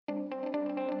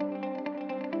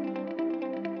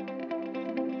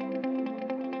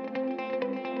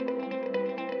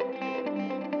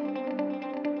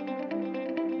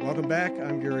Welcome back.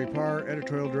 I'm Gary Parr,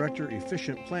 Editorial Director,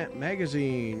 Efficient Plant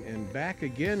Magazine, and back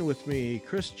again with me,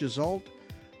 Chris Jaszczolt,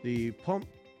 the Pump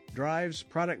Drives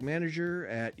Product Manager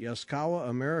at Yaskawa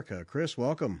America. Chris,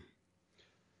 welcome.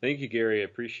 Thank you, Gary. I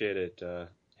appreciate it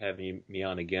having me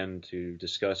on again to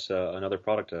discuss another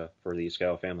product for the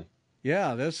Yaskawa family.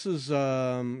 Yeah, this is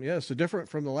it's different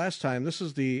from the last time. This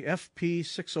is the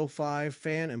FP605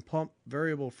 fan and pump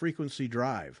variable frequency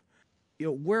drive.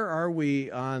 Where are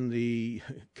we on the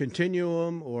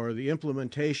continuum or the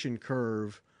implementation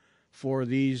curve for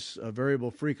these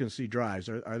variable frequency drives?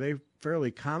 Are they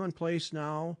fairly commonplace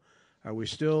now? Are we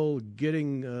still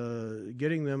getting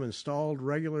them installed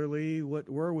regularly?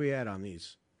 Where are we at on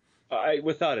these?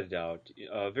 Without a doubt,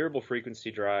 variable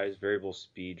frequency drives, variable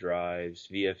speed drives,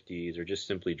 VFDs, or just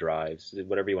simply drives,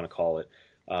 whatever you want to call it,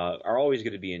 are always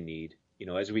going to be in need.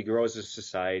 As we grow as a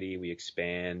society, we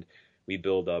expand, we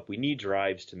build up. We need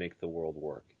drives to make the world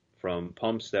work. From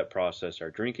pumps that process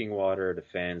our drinking water to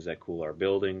fans that cool our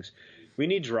buildings, we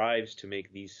need drives to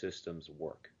make these systems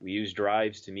work. We use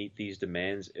drives to meet these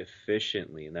demands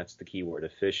efficiently, and that's the key word,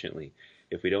 efficiently.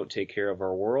 If we don't take care of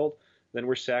our world, then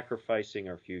we're sacrificing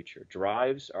our future.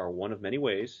 Drives are one of many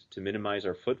ways to minimize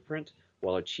our footprint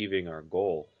while achieving our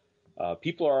goal.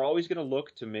 People are always going to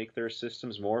look to make their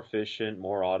systems more efficient,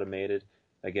 more automated.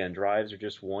 Again, drives are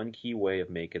just one key way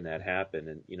of making that happen.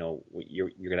 And you're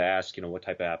going to ask, what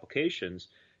type of applications?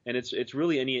 And it's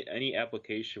really any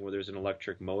application where there's an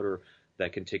electric motor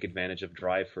that can take advantage of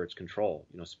drive for its control.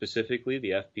 Specifically, the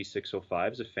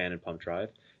FP605 is a fan and pump drive.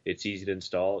 It's easy to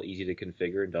install, easy to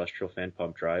configure industrial fan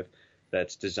pump drive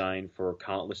that's designed for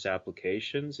countless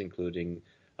applications, including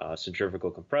centrifugal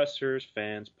compressors,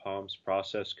 fans, pumps,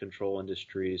 process control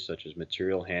industries such as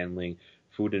material handling,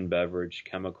 food and beverage,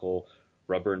 chemical,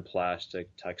 rubber and plastic,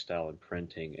 textile and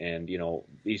printing. And,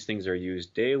 these things are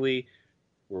used daily.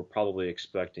 We're probably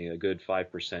expecting a good 5%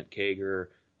 CAGR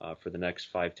for the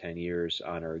next 5-10 years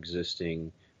on our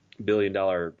existing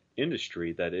billion-dollar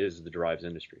industry that is the drives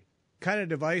industry. Kind of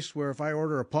device where if I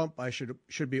order a pump, I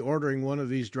should be ordering one of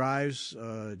these drives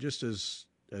just as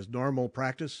normal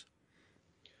practice?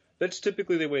 That's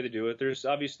typically the way to do it.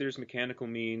 There's mechanical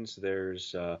means.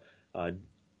 There's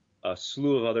a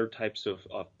slew of other types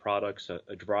of products.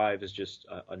 A drive is just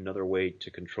another way to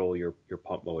control your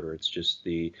pump motor. It's just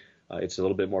it's a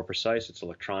little bit more precise. It's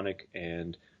electronic,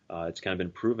 and it's kind of been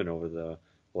proven over the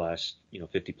last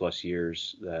 50 plus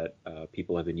years that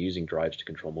people have been using drives to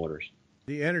control motors.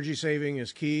 The energy saving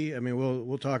is key. I mean,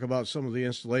 we'll talk about some of the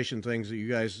installation things that you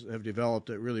guys have developed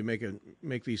that really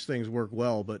make these things work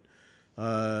well. But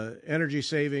energy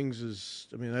savings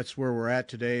that's where we're at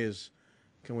today.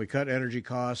 Can we cut energy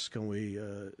costs? Can we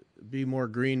be more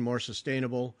green, more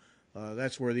sustainable?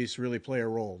 That's where these really play a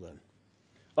role then.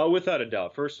 Without a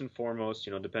doubt. First and foremost,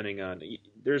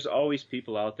 there's always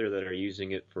people out there that are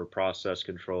using it for process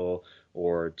control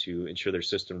or to ensure their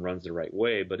system runs the right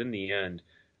way. But in the end,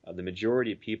 the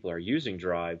majority of people are using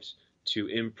drives to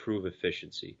improve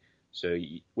efficiency. So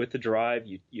with the drive,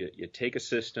 you take a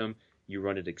system, you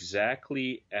run it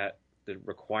exactly at the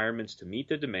requirements to meet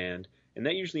the demand, and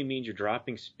that usually means you're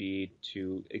dropping speed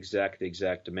to the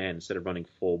exact demand instead of running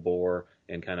full bore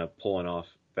and kind of pulling off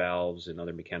valves and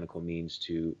other mechanical means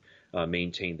to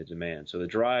maintain the demand. So the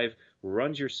drive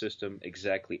runs your system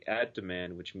exactly at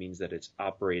demand, which means that it's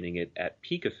operating it at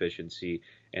peak efficiency,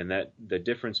 and that the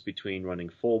difference between running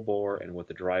full bore and what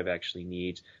the drive actually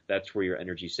needs, that's where your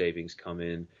energy savings come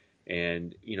in.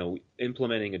 And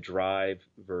implementing a drive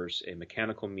versus a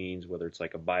mechanical means, whether it's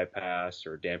like a bypass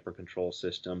or a damper control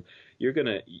system, you're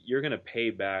gonna pay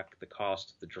back the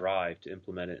cost of the drive to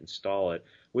implement it, install it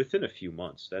within a few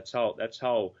months. That's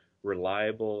how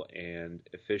reliable and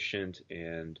efficient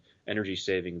and energy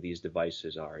saving these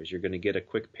devices are. Is you're going to get a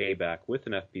quick payback with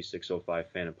an FP605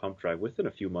 fan and pump drive within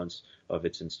a few months of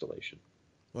its installation.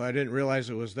 Well, I didn't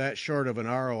realize it was that short of an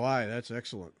ROI. That's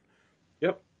excellent.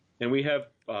 Yep. And we have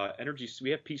we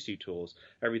have PC tools,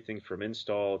 everything from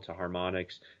install to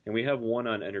harmonics, and we have one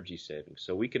on energy savings.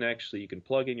 So you can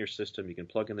plug in your system, you can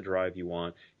plug in the drive you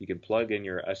want, you can plug in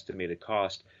your estimated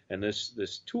cost, and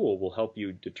this tool will help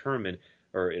you determine,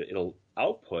 or it'll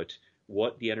output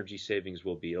what the energy savings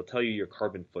will be. It'll tell you your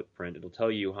carbon footprint, it'll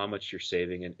tell you how much you're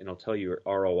saving, and it'll tell you your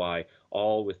ROI,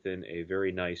 all within a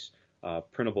very nice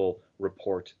printable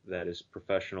report that is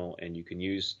professional, and you can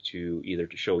use to either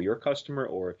to show your customer,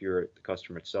 or if you're the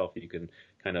customer itself, you can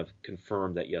kind of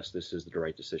confirm that, yes, this is the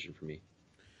right decision for me.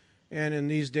 And in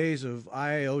these days of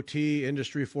IoT,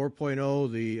 Industry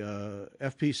 4.0, the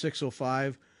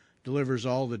FP605 delivers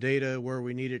all the data where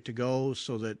we need it to go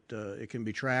so that it can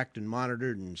be tracked and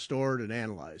monitored and stored and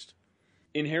analyzed.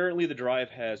 Inherently, the drive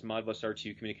has Modbus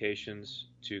RTU communications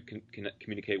to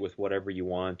communicate with whatever you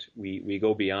want. We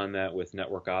go beyond that with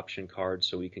network option cards,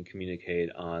 so we can communicate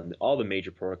on all the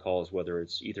major protocols, whether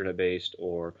it's Ethernet-based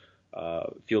or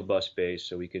field bus-based.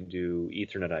 So we can do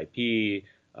Ethernet IP,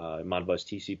 Modbus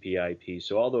TCP IP.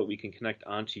 So although we can connect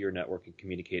onto your network and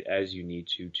communicate as you need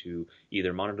to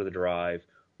either monitor the drive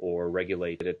or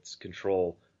regulate its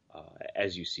control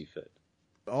as you see fit.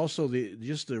 Also,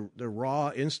 the raw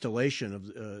installation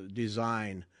of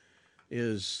design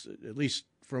is, at least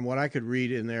from what I could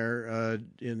read in there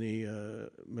in the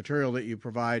material that you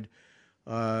provide,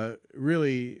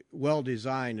 really well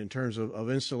designed in terms of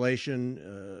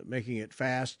installation, making it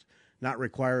fast, not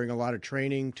requiring a lot of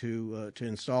training to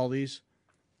install these.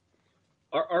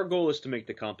 Our goal is to make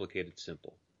the complicated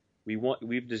simple. We've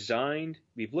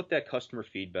looked at customer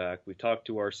feedback, we've talked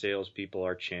to our salespeople,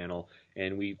 our channel,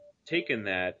 and we've taken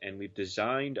that and we've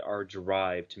designed our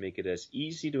drive to make it as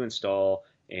easy to install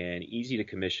and easy to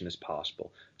commission as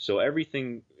possible. So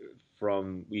everything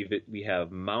from we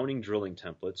have mounting drilling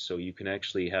templates, so you can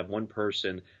actually have one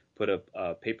person put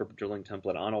a paper drilling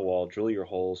template on a wall, drill your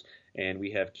holes, and we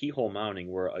have keyhole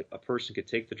mounting where a person could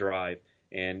take the drive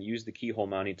and use the keyhole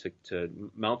mounting to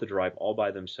mount the drive all by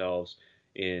themselves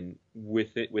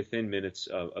within minutes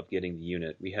of getting the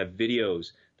unit. We have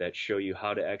videos that show you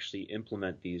how to actually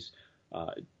implement these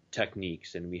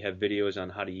techniques, and we have videos on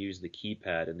how to use the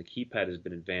keypad, and the keypad has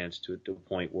been advanced to a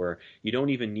point where you don't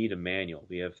even need a manual.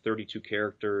 We have 32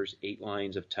 characters, 8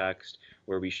 lines of text,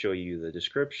 where we show you the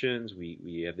descriptions,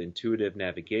 we have intuitive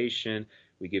navigation,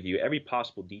 we give you every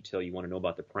possible detail you want to know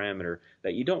about the parameter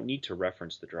that you don't need to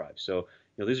reference the drive. So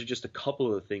these are just a couple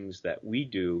of the things that we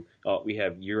do. We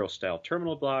have Euro-style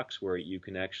terminal blocks where you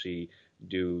can actually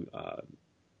do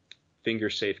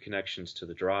finger-safe connections to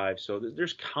the drive. So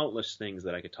there's countless things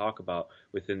that I could talk about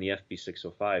within the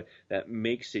FP605 that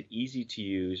makes it easy to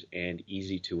use and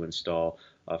easy to install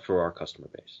for our customer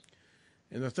base.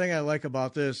 And the thing I like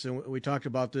about this, and we talked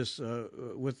about this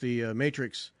with the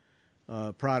Matrix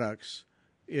products,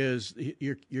 is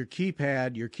your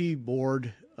keypad, your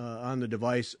keyboard on the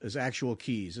device is actual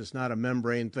keys. It's not a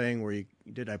membrane thing where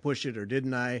did I push it or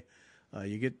didn't I?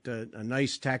 You get a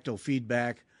nice tactile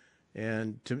feedback.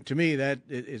 And to me, that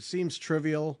it seems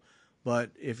trivial, but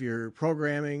if you're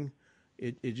programming,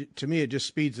 to me it just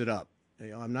speeds it up.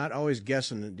 I'm not always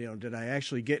guessing. Did I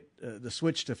actually get the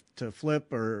switch to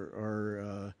flip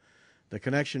or the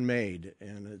connection made?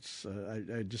 And it's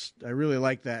I really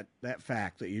like that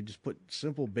fact that you just put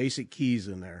simple basic keys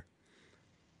in there.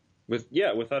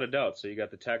 Without a doubt. So you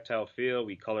got the tactile feel.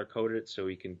 We color coded it so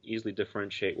we can easily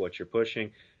differentiate what you're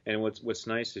pushing. And what's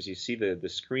nice is you see the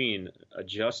screen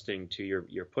adjusting to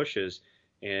your pushes.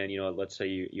 And let's say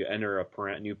you enter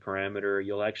a new parameter,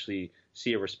 you'll actually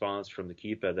see a response from the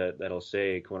keypad that'll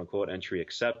say "quote unquote" entry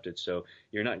accepted. So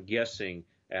you're not guessing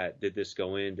at did this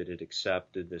go in, did it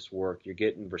accept, did this work. You're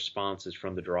getting responses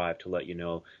from the drive to let you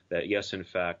know that yes, in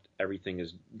fact, everything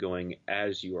is going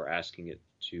as you are asking it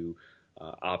to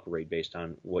operate based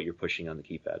on what you're pushing on the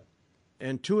keypad.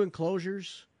 And 2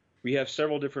 enclosures? We have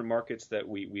several different markets that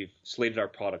we've slated our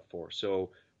product for. So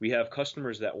we have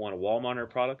customers that want to wall mount our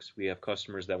products. We have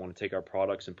customers that want to take our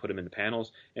products and put them into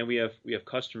panels. And we have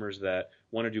customers that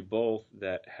want to do both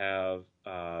that have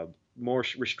more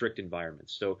restrict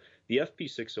environments. So the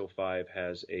FP605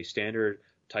 has a standard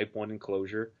Type 1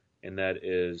 enclosure, and that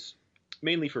is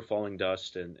mainly for falling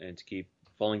dust and to keep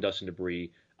falling dust and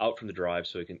debris out from the drive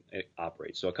so it can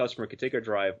operate. So a customer could take our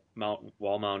drive,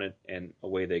 wall mount it, and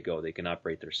away they go. They can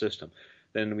operate their system.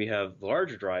 Then we have the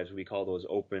larger drives. We call those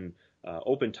open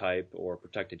type or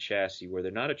protected chassis, where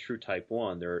they're not a true Type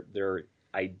 1. They're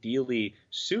ideally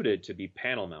suited to be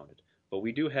panel mounted. But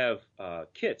we do have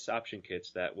option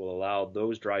kits that will allow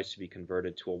those drives to be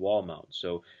converted to a wall mount.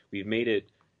 So we've made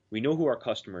it. We know who our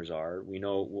customers are. We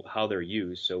know how they're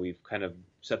used. So we've kind of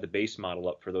set the base model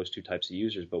up for those 2 types of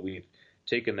users. But we've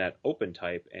taken that open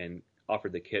type and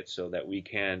offered the kit so that we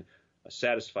can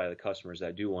satisfy the customers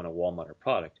that do want a wall mounted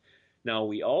product. Now,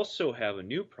 we also have a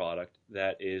new product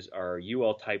that is our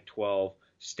UL Type 12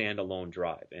 standalone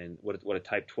drive. And what a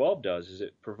Type 12 does is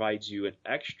it provides you an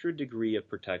extra degree of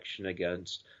protection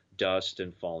against dust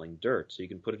and falling dirt. So you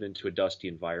can put it into a dusty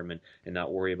environment and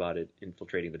not worry about it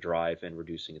infiltrating the drive and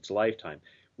reducing its lifetime.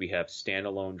 We have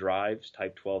standalone drives,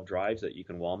 Type 12 drives that you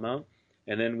can wall mount.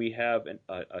 And then we have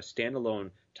a standalone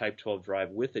Type 12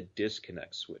 drive with a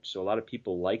disconnect switch. So a lot of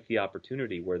people like the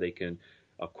opportunity where they can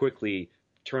quickly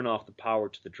turn off the power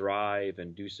to the drive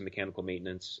and do some mechanical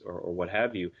maintenance or what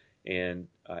have you, and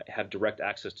have direct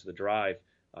access to the drive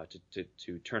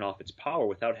to turn off its power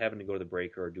without having to go to the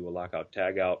breaker or do a lockout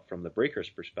tagout. From the breaker's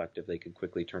perspective, they can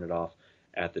quickly turn it off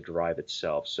at the drive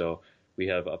itself. So we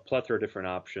have a plethora of different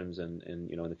options, and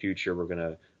in the future we're going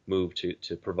to move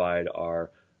to provide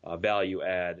our value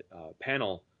add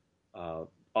panel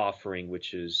offering,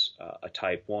 which is a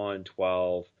Type 1,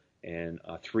 12, and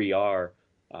 3R,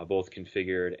 both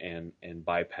configured and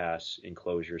bypass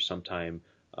enclosures sometime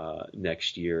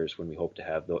next year is when we hope to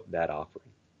have that offering.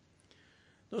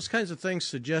 Those kinds of things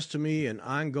suggest to me an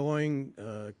ongoing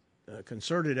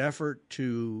concerted effort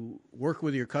to work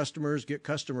with your customers, get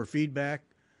customer feedback.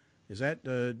 Is that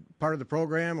part of the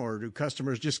program, or do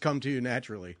customers just come to you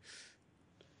naturally?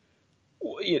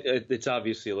 Well, it's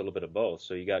obviously a little bit of both.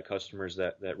 So you got customers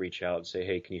that reach out and say,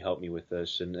 hey, can you help me with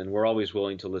this? And we're always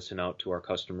willing to listen out to our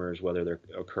customers, whether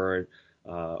they're current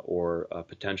or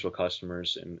potential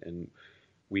customers. And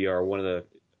we are one of the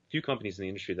few companies in the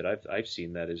industry that I've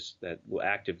seen that will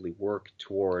actively work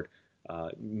toward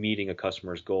meeting a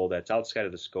customer's goal that's outside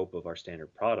of the scope of our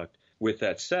standard product. With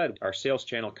that said, our sales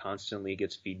channel constantly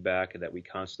gets feedback that we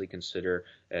constantly consider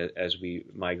as we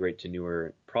migrate to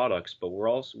newer products. But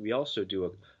we also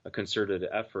do a concerted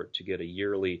effort to get a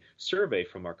yearly survey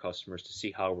from our customers to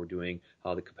see how we're doing,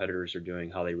 how the competitors are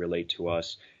doing, how they relate to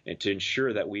us, and to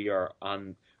ensure that we are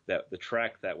on that the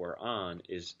track that we're on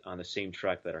is on the same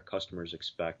track that our customers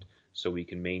expect, so we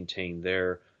can maintain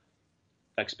their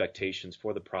expectations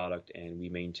for the product, and we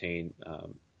maintain,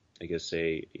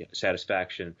 a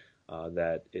satisfaction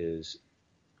that is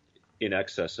in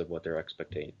excess of what they're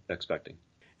expecting.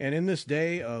 And in this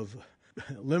day of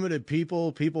limited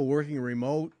people working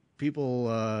remote, people,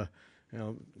 I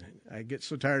get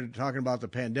so tired of talking about the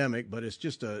pandemic, but it's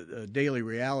just a daily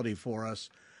reality for us.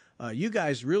 You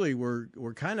guys really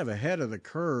were kind of ahead of the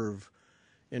curve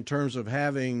in terms of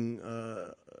having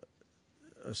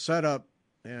a setup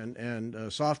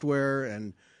and software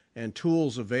and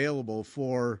tools available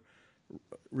for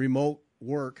remote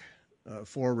work,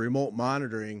 for remote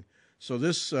monitoring. So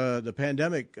the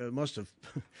pandemic must have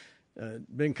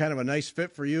been kind of a nice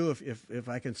fit for you, if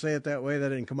I can say it that way. That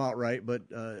didn't come out right,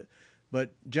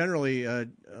 but generally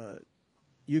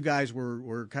you guys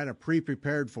were kind of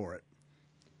pre-prepared for it.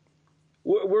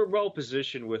 We're well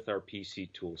positioned with our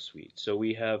PC tool suite. So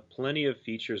we have plenty of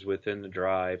features within the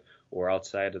drive or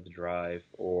outside of the drive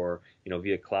or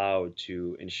via cloud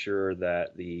to ensure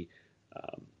that the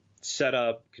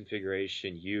setup,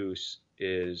 configuration, use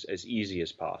is as easy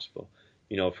as possible.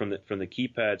 From the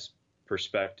keypad's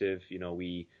perspective,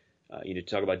 we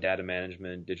talk about data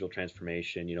management, digital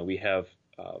transformation. We have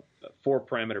 4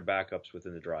 parameter backups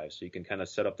within the drive, so you can kind of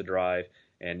set up the drive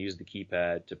and use the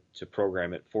keypad to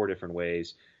program it 4 different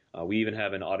ways. We even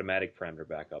have an automatic parameter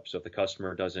backup, so if the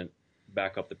customer doesn't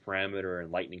back up the parameter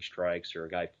and lightning strikes or a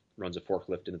guy runs a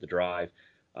forklift into the drive,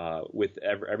 with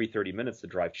every 30 minutes the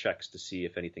drive checks to see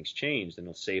if anything's changed, and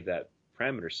it'll save that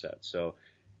parameter set. So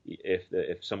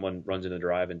if someone runs in the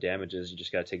drive and damages, you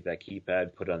just got to take that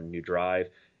keypad, put it on a new drive,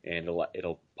 and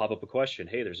it'll pop up a question.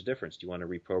 Hey, there's a difference. Do you want to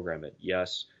reprogram it?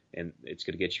 Yes, and it's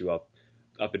going to get you up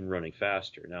and running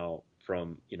faster. Now,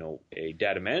 from a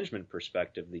data management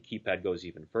perspective, the keypad goes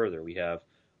even further. We have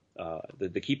the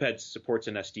keypad supports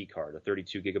an SD card, a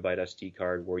 32 gigabyte SD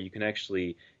card, where you can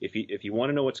actually, if you want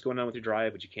to know what's going on with your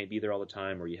drive, but you can't be there all the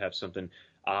time, or you have something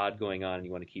odd going on and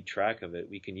you want to keep track of it,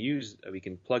 we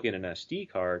can plug in an SD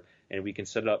card and we can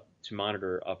set it up to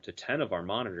monitor up to 10 of our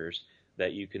monitors,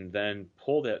 that you can then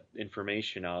pull that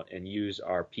information out and use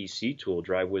our PC tool,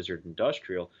 Drive Wizard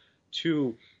Industrial,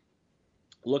 to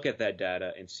look at that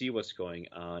data and see what's going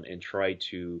on and try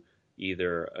to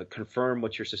either confirm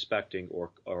what you're suspecting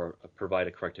or provide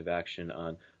a corrective action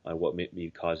on what may be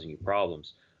causing you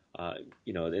problems. And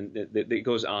it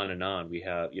goes on and on. We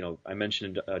have, I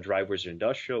mentioned Drive Wizard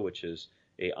Industrial, which is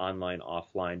a online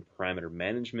offline parameter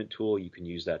management tool. You can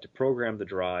use that to program the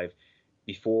drive.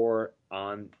 Before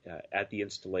at the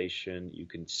installation, you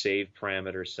can save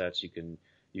parameter sets.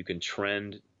 You can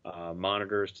trend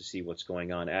monitors to see what's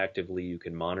going on actively. You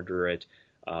can monitor it.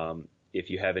 If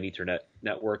you have an Ethernet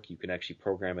network, you can actually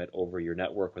program it over your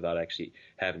network without actually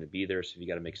having to be there. So if you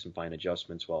got to make some fine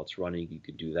adjustments while it's running, you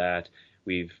can do that.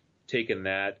 We've taken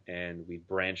that and we've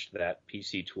branched that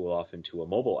PC tool off into a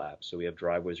mobile app. So we have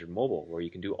Drive Wizard Mobile, where you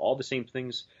can do all the same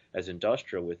things as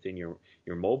industrial within your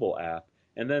mobile app,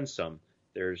 and then some.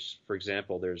 For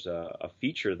example, there's a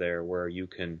feature there where you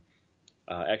can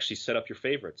actually set up your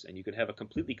favorites, and you can have a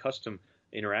completely custom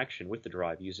interaction with the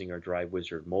drive using our Drive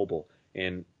Wizard Mobile.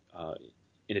 And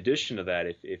in addition to that,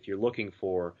 if you're looking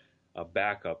for a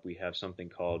backup, we have something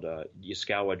called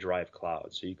Yaskawa Drive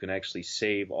Cloud. So you can actually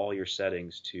save all your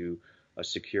settings to a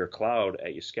secure cloud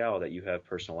at Yaskawa that you have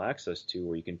personal access to,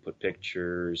 where you can put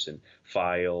pictures and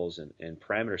files and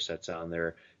parameter sets on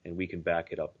there, and we can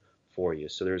back it up for you.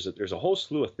 So there's a whole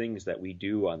slew of things that we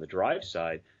do on the drive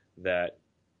side that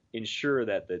ensure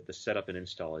that the setup and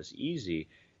install is easy.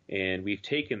 And we've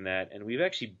taken that and we've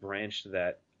actually branched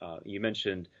that. You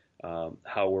mentioned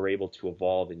how we're able to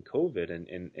evolve in COVID,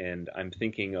 and I'm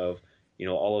thinking of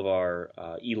all of our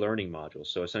e-learning modules.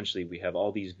 So essentially, we have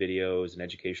all these videos and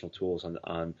educational tools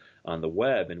on the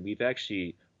web, and we've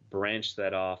actually branched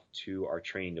that off to our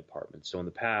training department. So in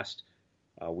the past,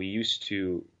 we used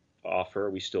to offer,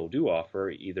 we still do offer,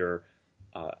 either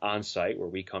on-site where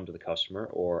we come to the customer,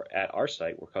 or at our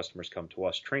site where customers come to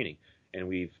us training. And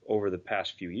we've, over the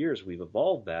past few years, we've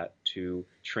evolved that to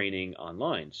training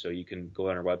online. So you can go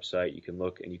on our website, you can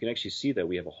look, and you can actually see that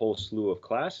we have a whole slew of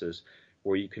classes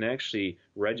where you can actually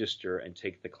register and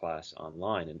take the class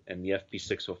online. And the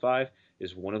FP605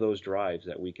 is one of those drives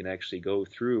that we can actually go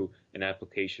through an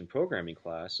application programming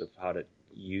class of how to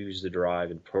use the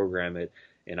drive and program it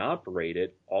and operate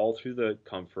it all through the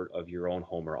comfort of your own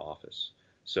home or office.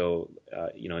 So,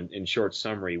 in short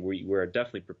summary, we're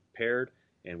definitely prepared,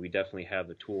 and we definitely have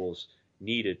the tools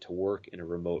needed to work in a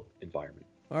remote environment.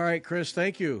 All right, Chris,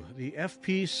 thank you. The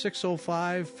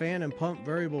FP605 fan and pump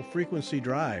variable frequency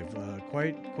drive,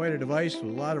 quite a device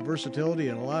with a lot of versatility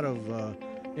and a lot of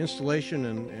installation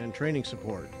and training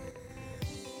support.